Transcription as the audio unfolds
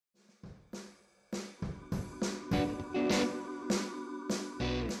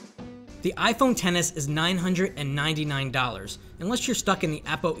The iPhone XS is $999. Unless you're stuck in the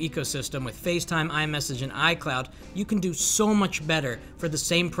Apple ecosystem with FaceTime, iMessage, and iCloud, you can do so much better for the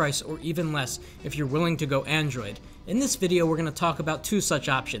same price or even less if you're willing to go Android. In this video, we're going to talk about two such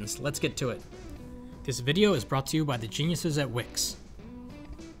options. Let's get to it. This video is brought to you by the geniuses at Wix.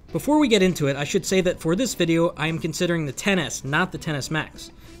 Before we get into it, I should say that for this video, I am considering the XS, not the XS Max.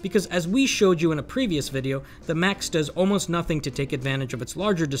 Because as we showed you in a previous video, the Max does almost nothing to take advantage of its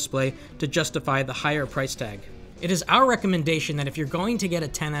larger display to justify the higher price tag. It is our recommendation that if you're going to get a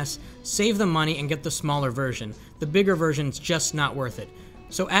XS, save the money and get the smaller version. The bigger version's just not worth it.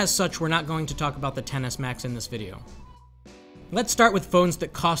 So as such, we're not going to talk about the XS Max in this video. Let's start with phones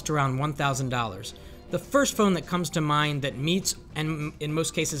that cost around $1,000. The first phone that comes to mind that meets, and in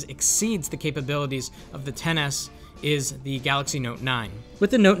most cases exceeds, the capabilities of the XS is the Galaxy Note 9.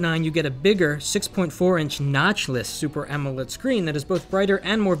 With the Note 9, you get a bigger 6.4-inch notchless Super AMOLED screen that is both brighter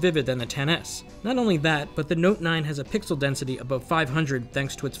and more vivid than the XS. Not only that, but the Note 9 has a pixel density above 500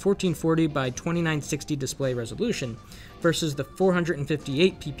 thanks to its 1440 by 2960 display resolution, versus the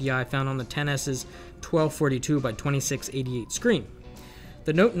 458 ppi found on the XS's 1242 by 2688 screen.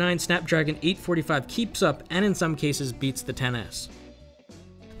 The Note 9 Snapdragon 845 keeps up and in some cases beats the XS.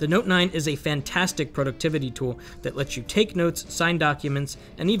 The Note 9 is a fantastic productivity tool that lets you take notes, sign documents,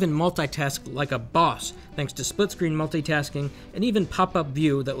 and even multitask like a boss thanks to split-screen multitasking and even pop-up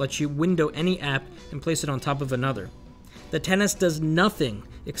view that lets you window any app and place it on top of another. The XS does nothing,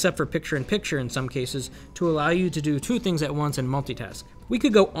 except for picture-in-picture in some cases, to allow you to do two things at once and multitask. We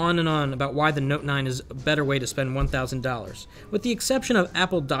could go on and on about why the Note 9 is a better way to spend $1,000. With the exception of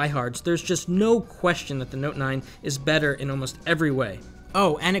Apple diehards, there's just no question that the Note 9 is better in almost every way.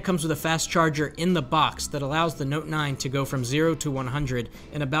 Oh, and it comes with a fast charger in the box that allows the Note 9 to go from 0 to 100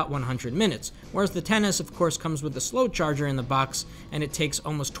 in about 100 minutes, whereas the XS of course comes with a slow charger in the box and it takes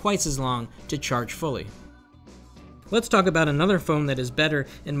almost twice as long to charge fully. Let's talk about another phone that is better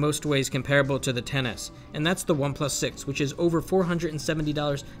in most ways comparable to the XS, and that's the OnePlus 6, which is over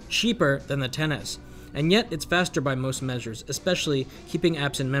 $470 cheaper than the XS, and yet it's faster by most measures, especially keeping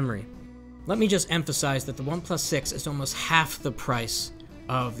apps in memory. Let me just emphasize that the OnePlus 6 is almost half the price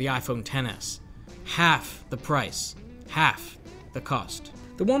of the iPhone XS. Half the price, half the cost.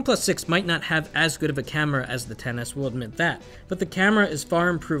 The OnePlus 6 might not have as good of a camera as the XS, we'll admit that, but the camera is far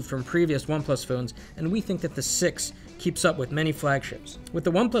improved from previous OnePlus phones, and we think that the 6 keeps up with many flagships. With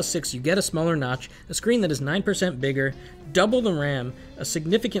the OnePlus 6, you get a smaller notch, a screen that is 9% bigger, double the RAM, a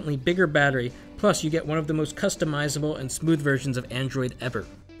significantly bigger battery, plus you get one of the most customizable and smooth versions of Android ever.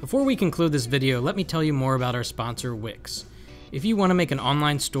 Before we conclude this video, let me tell you more about our sponsor, Wix. If you want to make an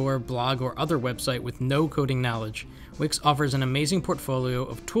online store, blog, or other website with no coding knowledge, Wix offers an amazing portfolio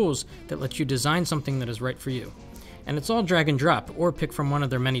of tools that let you design something that is right for you. And it's all drag and drop, or pick from one of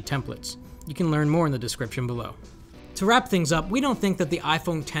their many templates. You can learn more in the description below. To wrap things up, we don't think that the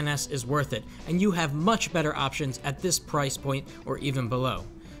iPhone XS is worth it, and you have much better options at this price point or even below.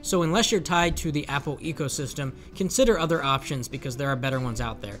 So unless you're tied to the Apple ecosystem, consider other options because there are better ones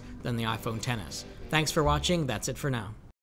out there than the iPhone XS. Thanks for watching, that's it for now.